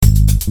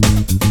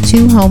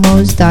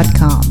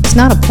twohomos.com. It's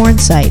not a porn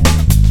site.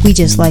 We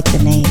just like the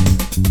name.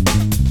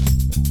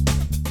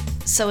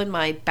 So in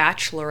my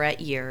bachelorette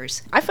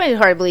years... I find it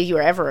hard to believe you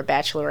were ever a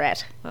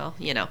bachelorette. Well,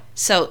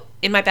 So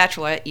in my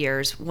bachelorette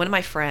years, one of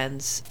my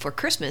friends for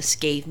Christmas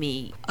gave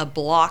me a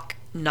block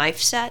knife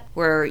set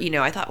where,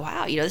 I thought,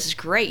 wow, this is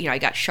great. I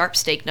got sharp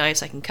steak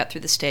knives. I can cut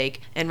through the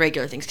steak and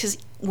regular things. Because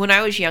when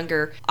I was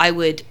younger, I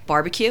would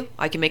barbecue.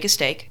 I could make a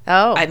steak.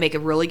 Oh. I'd make a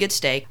really good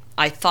steak.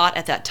 I thought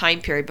at that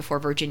time period before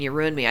Virginia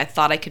ruined me, I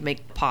thought I could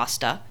make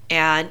pasta.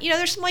 And,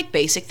 there's some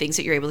basic things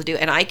that you're able to do.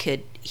 And I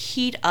could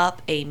heat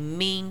up a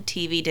mean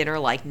TV dinner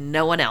like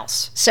no one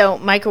else. So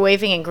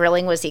microwaving and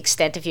grilling was the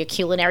extent of your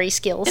culinary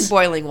skills? And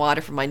boiling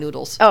water for my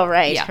noodles. Oh,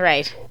 right, yeah.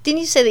 Right. Didn't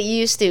you say that you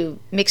used to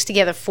mix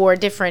together 4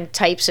 different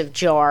types of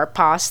jar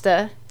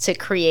pasta to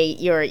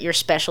create your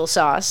special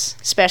sauce,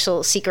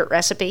 special secret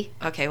recipe?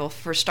 Okay, well,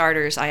 for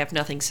starters, I have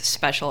nothing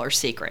special or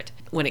secret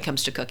when it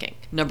comes to cooking.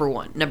 Number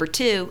 1. Number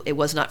 2, it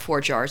was not 4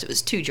 jars, it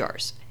was 2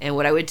 jars. And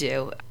what I would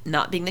do,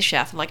 not being the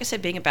chef, and like I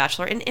said, being a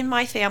bachelor, and in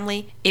my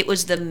family, it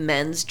was the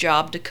men's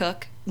job to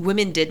cook.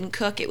 Women didn't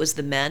cook, it was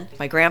the men.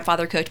 My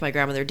grandfather cooked, my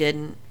grandmother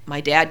didn't. My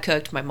dad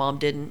cooked, my mom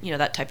didn't,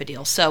 that type of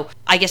deal. So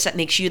I guess that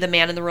makes you the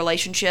man in the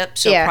relationship.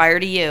 So yeah. Prior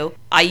to you,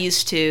 I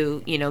used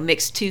to,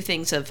 mix 2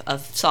 things of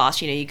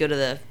sauce. You go to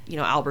the,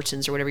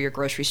 Albertsons or whatever your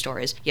grocery store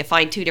is. You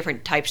find 2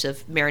 different types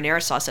of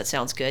marinara sauce that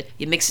sounds good.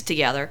 You mix it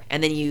together,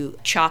 and then you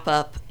chop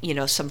up,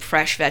 some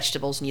fresh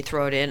vegetables and you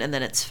throw it in, and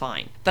then it's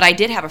fine. But I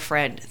did have a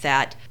friend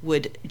that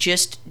would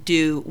just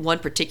do one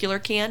particular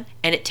can,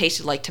 and it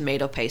tasted like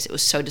tomato paste. It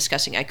was so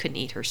disgusting, I couldn't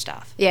eat her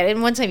stuff. Yeah,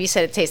 and one time you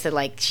said it tasted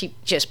like she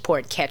just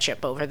poured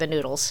ketchup over the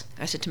noodles.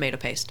 I said tomato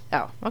paste.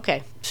 Oh,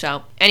 okay.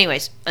 So,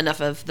 anyways, enough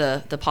of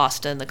the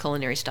pasta and the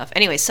culinary stuff.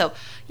 Anyway, so,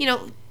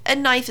 a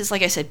knife is,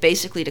 like I said,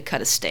 basically to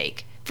cut a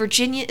steak.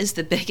 Virginia is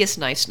the biggest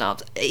knife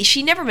snob.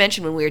 She never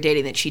mentioned when we were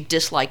dating that she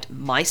disliked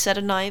my set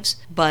of knives,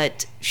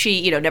 but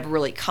she, never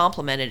really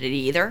complimented it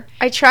either.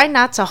 I try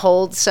not to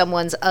hold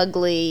someone's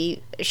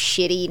ugly,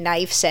 shitty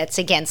knife sets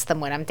against them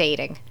when I'm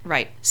dating.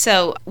 Right.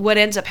 So what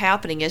ends up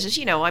happening is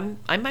I'm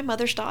my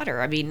mother's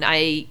daughter. I mean,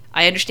 I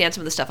understand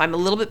some of the stuff. I'm a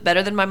little bit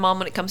better than my mom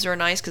when it comes to her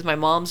knives because my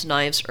mom's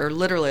knives are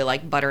literally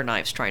like butter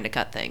knives trying to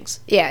cut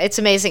things. Yeah, it's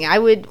amazing.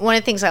 One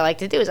of the things I like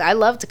to do is I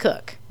love to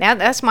cook. Now,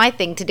 that's my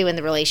thing to do in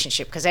the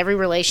relationship because every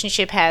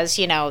relationship has,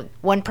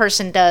 one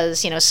person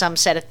does, some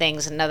set of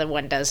things, another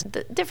one does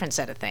a different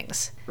set of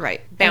things.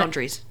 Right.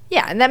 Boundaries.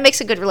 Yeah, and that makes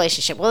a good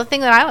relationship. Well, the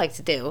thing that I like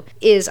to do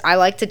is I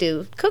like to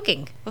do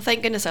cooking. Well,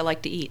 thank goodness I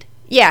like to eat.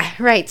 Yeah,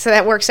 right. So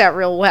that works out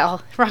real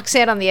well.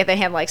 Roxanne, on the other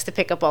hand, likes to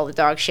pick up all the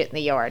dog shit in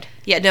the yard.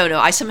 Yeah, no.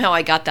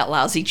 I got that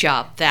lousy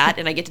job.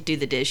 And I get to do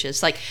the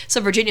dishes. So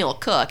Virginia will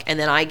cook, and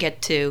then I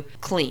get to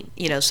clean.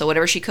 So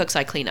whatever she cooks,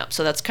 I clean up.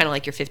 So that's kind of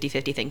like your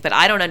 50-50 thing. But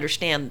I don't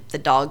understand the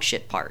dog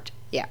shit part.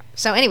 Yeah.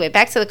 So anyway,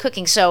 back to the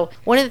cooking. So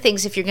one of the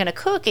things, if you're going to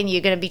cook and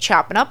you're going to be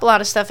chopping up a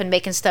lot of stuff and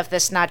making stuff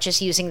that's not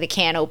just using the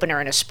can opener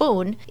and a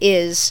spoon,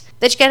 is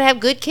that you got to have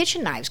good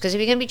kitchen knives. Because if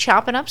you're going to be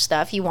chopping up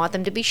stuff, you want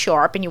them to be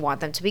sharp and you want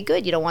them to be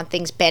good. You don't want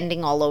things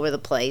bending all over the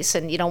place,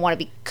 and you don't want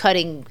to be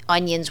cutting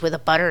onions with a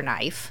butter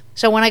knife.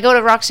 So when I go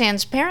to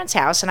Roxanne's parents'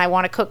 house and I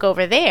want to cook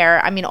over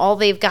there, I mean, all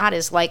they've got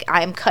is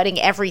I'm cutting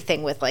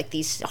everything with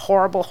these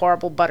horrible,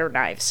 horrible butter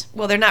knives.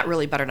 Well, they're not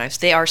really butter knives.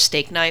 They are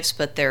steak knives,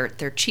 but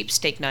they're cheap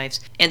steak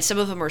knives. And some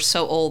of them are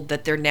so old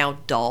that they're now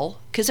dull.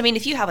 Because,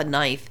 if you have a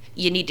knife,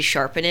 you need to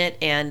sharpen it.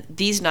 And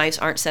these knives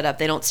aren't set up.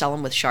 They don't sell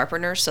them with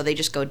sharpeners, so they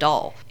just go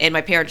dull. And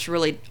my parents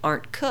really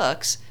aren't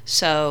cooks.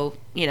 So,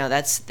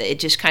 it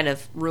just kind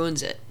of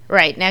ruins it.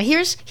 Right. Now,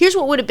 here's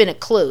what would have been a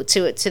clue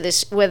to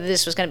this, whether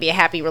this was going to be a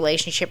happy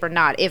relationship or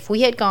not. If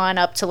we had gone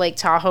up to Lake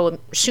Tahoe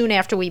soon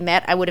after we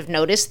met, I would have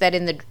noticed that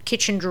in the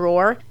kitchen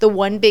drawer, the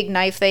one big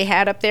knife they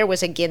had up there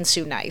was a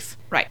Ginsu knife.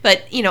 Right.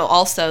 But,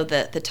 also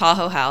the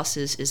Tahoe house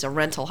is a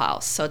rental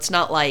house. So it's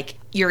not like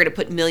you're going to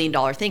put $1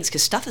 million things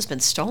because stuff has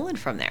been stolen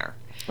from there.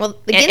 Well,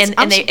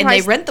 and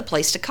they rent the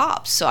place to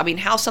cops. So,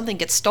 how something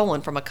gets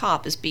stolen from a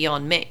cop is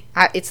beyond me.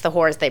 It's the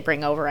whores they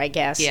bring over, I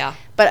guess. Yeah.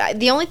 But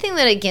the only thing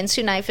that a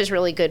Ginsu knife is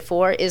really good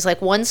for is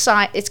one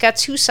side. It's got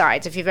 2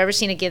 sides. If you've ever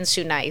seen a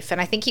Ginsu knife, and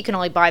I think you can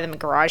only buy them at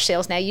garage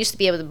sales now. You used to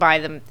be able to buy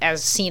them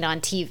as seen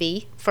on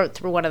TV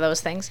through one of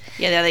those things.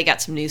 Yeah, now they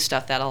got some new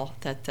stuff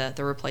that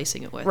they're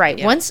replacing it with. Right.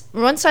 Yeah.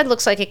 One side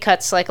looks like it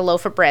cuts like a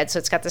loaf of bread, so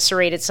it's got the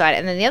serrated side,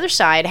 and then the other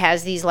side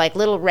has these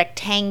little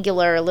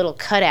rectangular little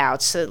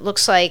cutouts. So it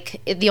looks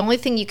like the only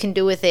thing you can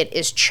do with it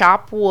is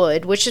chop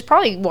wood, which is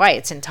probably why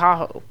it's in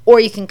Tahoe, or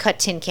you can cut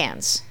tin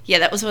cans. Yeah,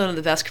 that was one of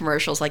the best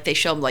commercials. They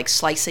show them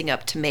slicing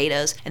up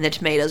tomatoes, and the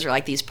tomatoes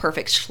are these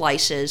perfect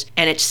slices,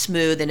 and it's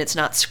smooth and it's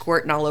not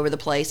squirting all over the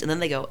place. And then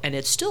they go, and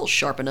it's still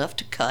sharp enough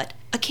to cut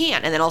a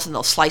can, and then all of a sudden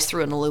they'll slice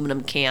through an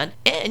aluminum can,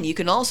 and you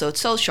can also,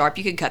 it's so sharp,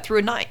 you can cut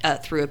through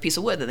through a piece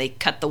of wood, and they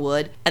cut the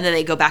wood, and then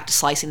they go back to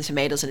slicing the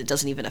tomatoes, and it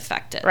doesn't even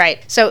affect it.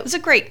 Right. So it's a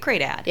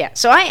great ad. Yeah.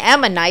 So I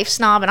am a knife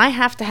snob, and I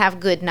have to have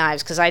good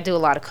knives because I do a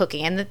lot of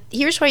cooking. And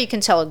here's where you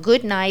can tell a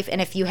good knife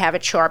and if you have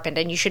it sharpened,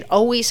 and you should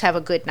always have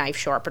a good knife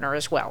sharpener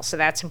as well. So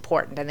that's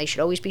important, and they should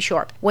always be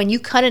sharp. When you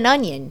cut an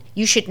onion,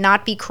 you should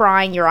not be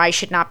crying, your eyes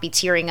should not be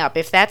tearing up.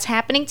 If that's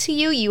happening to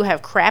you, you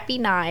have crappy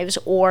knives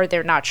or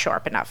they're not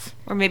sharp enough.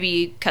 Or maybe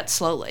you cut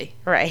slowly.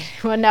 Right.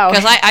 Well, no.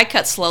 Because I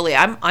cut slowly.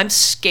 I'm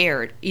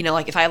scared. You know,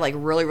 like if I have like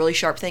really, really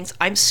sharp things,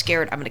 I'm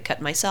scared I'm going to cut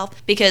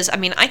myself. Because, I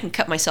mean, I can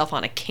cut myself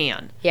on a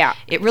can. Yeah.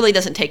 It really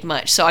doesn't take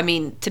much. So, I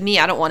mean, to me,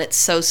 I don't want it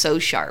so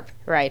sharp.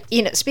 Right.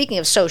 You know, speaking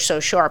of so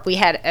sharp, we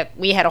had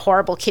a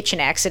horrible kitchen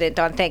accident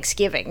on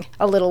Thanksgiving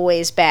a little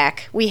ways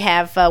back. We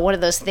have one of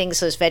those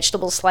things, those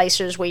vegetable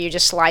slicers where you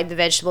just slide the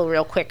vegetable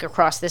real quick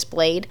across this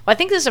blade. Well, I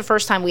think this is the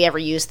first time we ever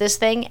used this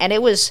thing, and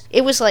it was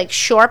like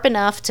sharp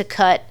enough to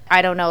cut,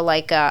 I don't know,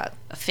 like a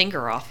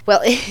finger off. Well,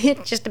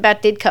 it just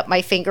about did cut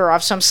my finger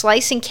off. So I'm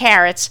slicing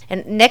carrots,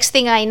 and next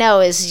thing I know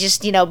is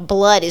just,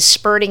 blood is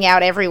spurting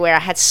out everywhere. I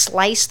had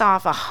sliced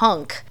off a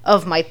hunk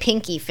of my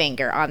pinky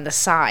finger on the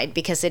side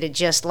because it had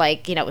just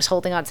it was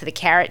holding onto the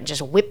carrot and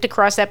just whipped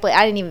across that blade.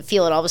 I didn't even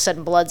feel it. All of a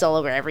sudden, blood's all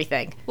over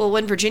everything. Well,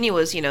 when Virginia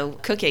was,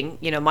 cooking,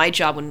 my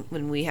job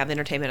when we have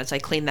entertainment is I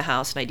clean the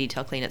house and I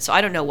detail clean it. So I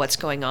don't know what's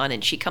going on,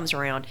 and she comes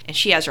around and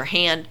she has her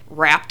hand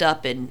wrapped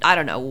up in I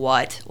don't know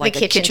what, like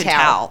a kitchen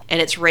towel,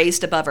 and it's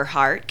raised above her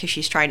heart because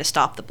she's trying to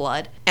stop the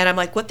blood. And I'm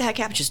like, what the heck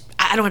happened? She's,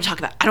 I don't want to talk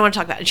about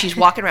it. And she's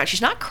walking around.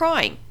 She's not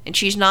crying, and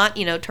she's not,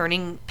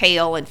 turning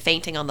pale and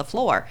fainting on the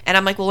floor. And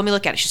I'm like, well, let me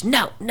look at it. She's,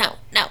 no.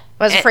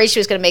 I was afraid she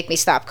was going to make me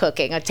stop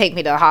cooking or take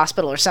me to the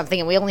hospital or something,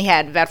 and we only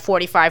had about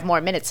 45 more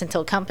minutes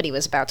until company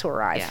was about to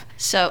arrive. Yeah.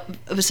 So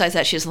besides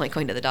that, she doesn't like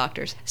going to the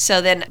doctors. So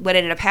then what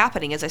ended up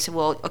happening is I said,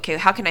 well, okay,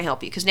 how can I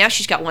help you? Because now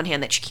she's got one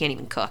hand that she can't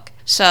even cook.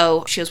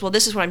 So she goes, well,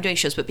 this is what I'm doing.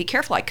 She goes, but be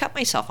careful, I cut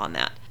myself on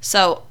that.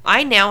 So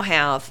I now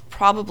have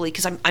probably,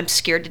 because I'm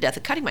scared to death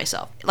of cutting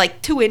myself,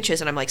 like 2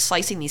 inches, and I'm like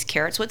slicing these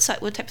carrots. What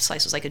type of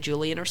slice was like a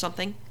julienne or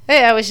something?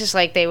 Yeah, it was just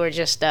like they were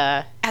just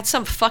at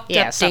some fucked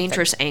up,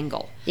 dangerous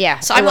angle. Yeah.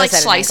 So I'm like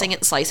slicing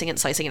it.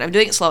 I'm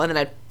doing it slow, and then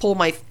I pull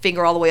my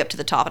finger all the way up to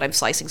the top, and I'm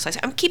slicing.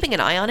 I'm keeping an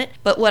eye on it.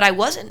 But what I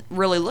wasn't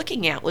really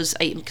looking at was,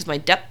 because my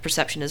depth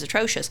perception is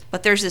atrocious,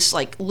 but there's this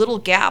like little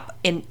gap,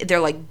 and they're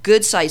like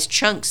good sized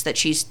chunks that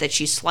she's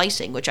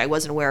slicing, which I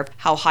wasn't aware of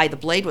how high the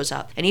blade was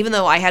up. And even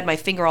though I had my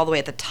finger all the way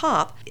at the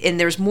top, and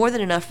there's more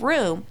than enough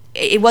room,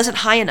 it wasn't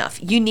high enough.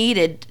 You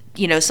needed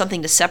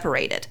something to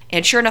separate it.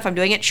 And sure enough, I'm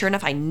doing it. Sure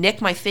enough, I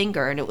nick my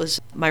finger, and it was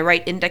my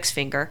right index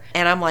finger.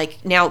 And I'm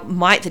like, now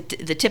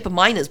the tip of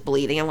mine is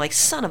bleeding. I'm like,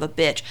 son of a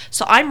bitch.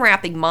 So I'm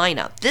wrapping mine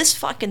up. This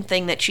fucking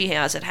thing that she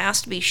has, it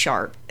has to be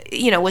sharp,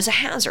 was a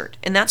hazard.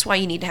 And that's why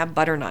you need to have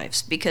butter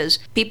knives, because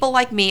people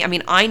like me, I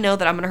mean, I know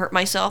that I'm going to hurt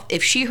myself.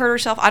 If she hurt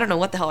herself, I don't know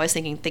what the hell I was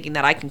thinking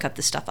that I can cut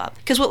this stuff up.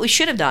 Because what we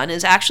should have done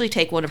is actually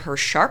take one of her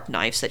sharp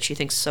knives that she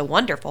thinks is so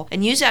wonderful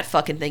and use that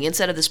fucking thing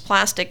instead of this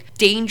plastic,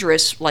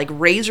 dangerous, like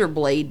razor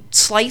blade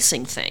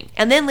slicing thing.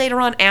 And then later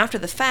on, after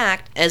the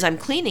fact, as I'm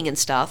cleaning and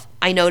stuff,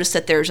 I noticed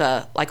that there's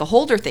a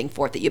holder thing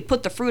for it that you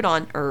put the fruit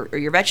on or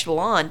your vegetable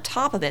on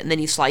top of it, and then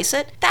you slice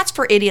it. That's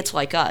for idiots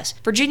like us.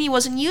 Virginia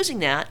wasn't using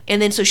that,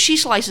 and then so she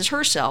slices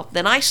herself,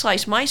 then I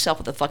slice myself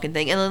with the fucking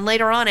thing, and then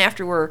later on,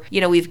 after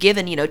we've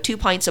given 2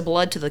 pints of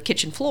blood to the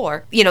kitchen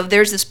floor,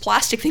 there's this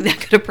plastic thing that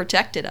could have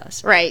protected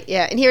us. Right.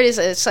 Yeah. And here it is.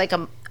 It's like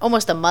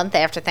almost a month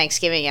after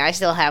Thanksgiving, I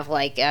still have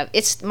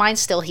mine's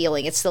still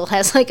healing. It still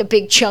has like a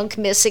big chunk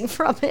missing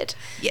from it.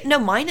 Yeah, no,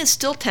 mine is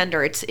still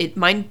tender.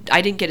 Mine.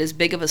 I didn't get as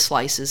big of a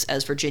slice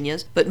as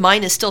Virginia's, but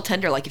mine is still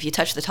tender. Like if you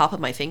touch the top of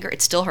my finger,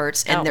 it still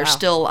hurts, and there's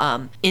still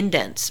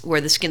indents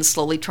where the skin's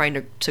slowly trying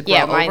to grow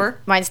over.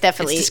 Mine's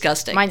definitely it's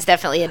disgusting. Mine's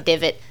definitely a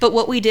divot. But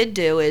what we did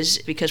do is,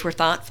 because we're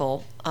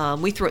thoughtful,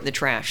 we threw it in the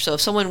trash. So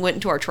if someone went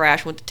into our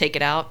trash, went to take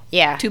it out,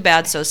 too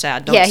bad, so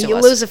sad. Don't sue you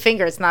us. Lose a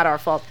finger, it's not our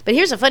fault. But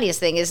here's the funniest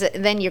thing is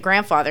that then your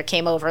grandfather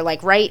came over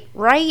like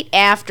right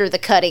after the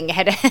cutting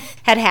had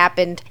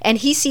happened, and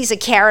he sees a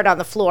carrot on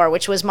the floor,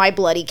 which was my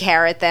bloody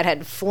carrot that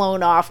had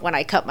flown off when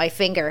I cut my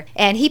finger.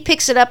 And he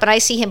picks it up, and I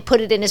see him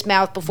put it in his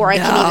mouth before I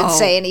can even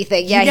say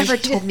anything. Yeah, you never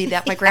told me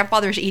that. My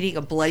grandfather's eating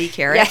a bloody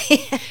carrot,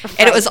 right.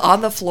 And it was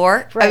on the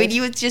floor. Right. I mean,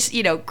 you would just,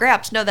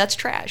 Gramps, no, that's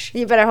trash.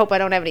 You better hope I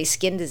don't have any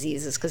skin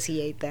diseases because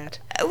he ate that.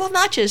 Well,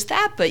 not just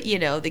that, but,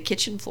 the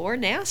kitchen floor,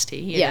 nasty,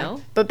 you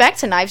know? But back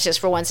to knives just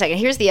for 1 second.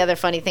 Here's the other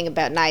funny thing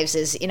about knives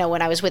is,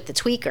 when I was with the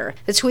tweaker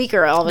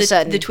all of a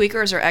sudden... The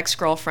tweaker is her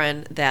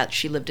ex-girlfriend that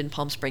she lived in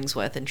Palm Springs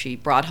with, and she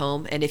brought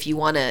home. And if you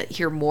want to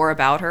hear more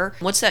about her,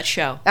 what's that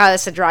show? Oh,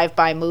 that's a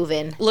drive-by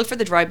move-in. Look for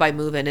the drive-by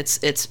move-in.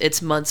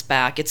 It's months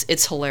back.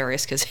 It's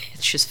hilarious because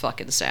it's just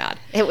fucking sad.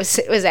 It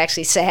was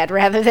actually sad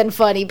rather than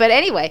funny. But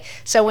anyway,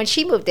 so when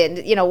she moved in,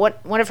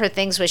 one of her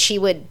things was she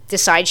would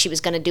decide she was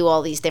going to do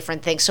all these different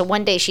different things. So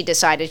one day she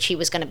decided she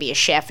was going to be a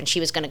chef and she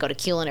was going to go to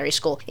culinary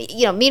school.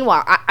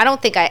 Meanwhile, I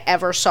don't think I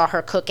ever saw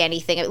her cook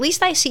anything. At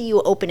least I see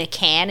you open a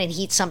can and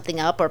heat something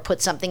up or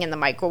put something in the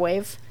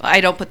microwave.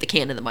 I don't put the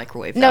can in the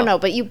microwave, though. No,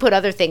 but you put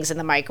other things in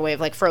the microwave,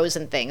 like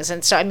frozen things.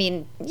 And so, I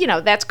mean,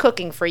 that's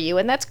cooking for you,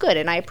 and that's good,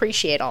 and I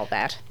appreciate all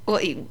that. Well,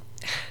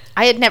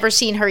 I had never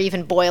seen her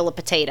even boil a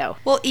potato.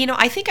 Well,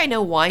 I think I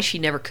know why she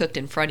never cooked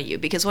in front of you.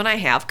 Because when I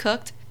have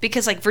cooked,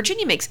 because like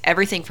Virginia makes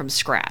everything from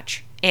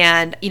scratch.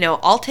 And,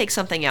 I'll take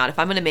something out. If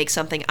I'm going to make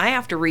something, I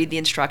have to read the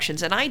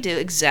instructions, and I do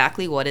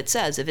exactly what it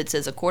says. If it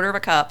says a quarter of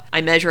a cup,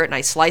 I measure it and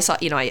I slice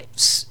off,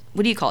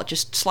 what do you call it?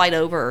 Just slide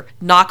over or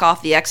knock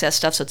off the excess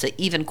stuff so it's an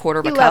even quarter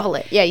of a cup. You level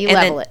it. Yeah, you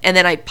level it. And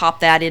then I pop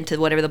that into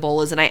whatever the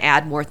bowl is and I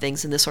add more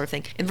things and this sort of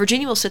thing. And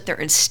Virginia will sit there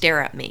and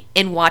stare at me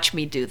and watch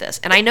me do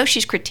this. And I know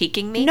she's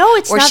critiquing me. No,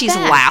 it's or not she's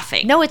that.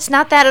 laughing. No, it's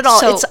not that at all.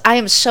 So, I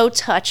am so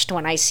touched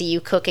when I see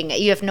you cooking.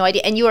 You have no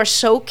idea. And you are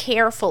so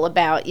careful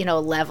about,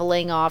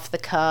 leveling off the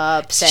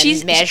cups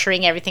and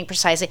measuring everything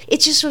precisely.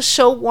 It just was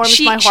so warms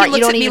my heart. She looks you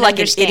don't at me even like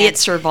understand. an idiot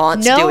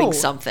servant doing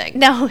something.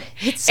 No,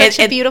 it's such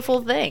a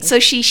beautiful thing. So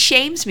she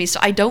shames me, so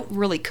I don't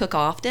really cook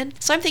often.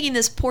 So I'm thinking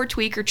this poor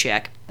tweaker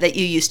chick that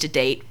you used to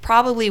date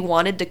probably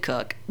wanted to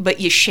cook,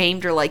 but you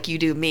shamed her like you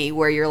do me,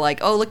 where you're like,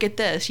 oh, look at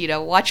this,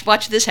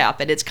 watch this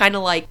happen. It's kind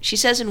of like she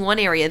says in one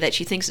area that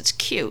she thinks it's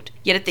cute,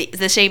 yet at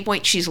the same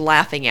point she's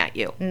laughing at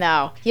you.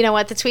 No. You know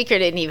what? The tweaker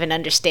didn't even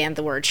understand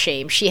the word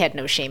shame. She had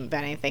no shame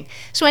about anything.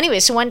 So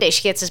anyway, one day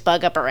she gets this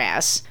bug up her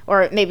ass,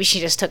 or maybe she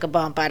just took a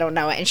bump, I don't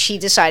know, and she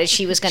decided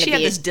she was going to be...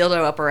 She had this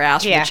dildo up her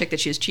ass from the chick that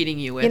she was cheating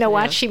you with. You know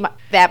what?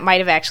 That might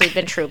have actually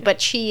been true,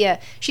 but she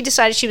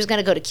decided she was going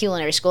to go to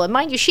culinary school, and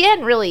mind you, she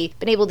hadn't really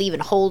been able to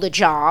even hold a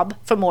job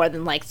for more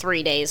than like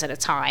 3 days at a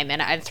time,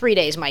 and 3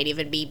 days might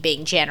even be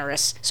being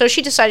generous. So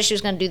she decided she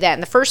was going to do that,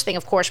 and the first thing,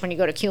 of course, when you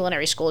go to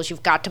culinary school is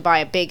you've got to buy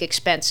a big,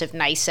 expensive,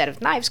 nice set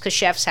of knives, because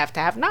chefs have to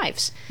have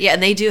knives. Yeah,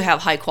 and they do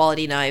have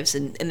high-quality knives,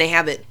 and they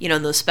have it,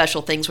 in those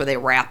special things where they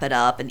wrap it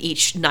up, and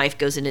each knife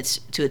goes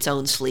to its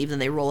own sleeve,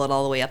 and they roll it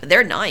all the way up, and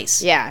they're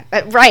nice. Yeah,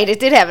 right, it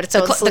did have its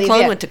own sleeve. The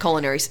clone went to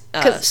culinary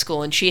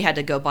school, and she had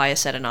to go buy a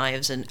set of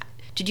knives, and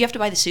did you have to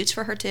buy the suits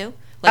for her, too?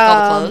 Like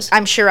all the clothes?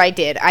 I'm sure I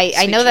did.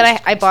 I know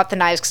that I bought the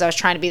knives because I was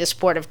trying to be the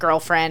sportive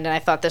girlfriend, and I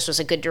thought this was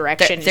a good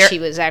direction. She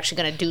was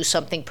actually going to do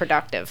something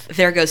productive.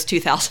 There goes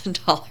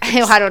 $2,000.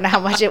 I don't know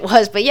how much it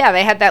was, but yeah,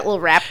 they had that little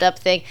wrapped up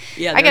thing.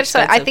 Yeah, I guess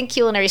I think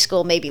culinary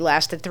school maybe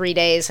lasted 3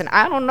 days, and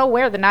I don't know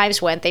where the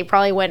knives went. They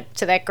probably went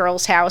to that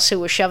girl's house who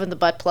was shoving the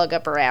butt plug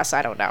up her ass.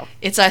 I don't know.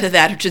 It's either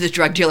that or to the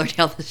drug dealer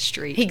down the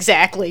street.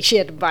 Exactly. She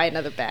had to buy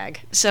another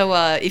bag. So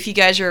if you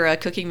guys are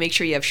cooking, make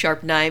sure you have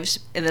sharp knives,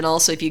 and then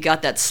also if you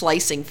got that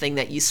slicing thing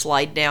that you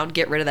slide down,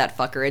 get rid of that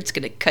fucker. It's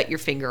going to cut your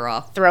finger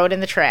off. Throw it in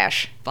the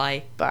trash.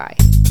 Bye. Bye.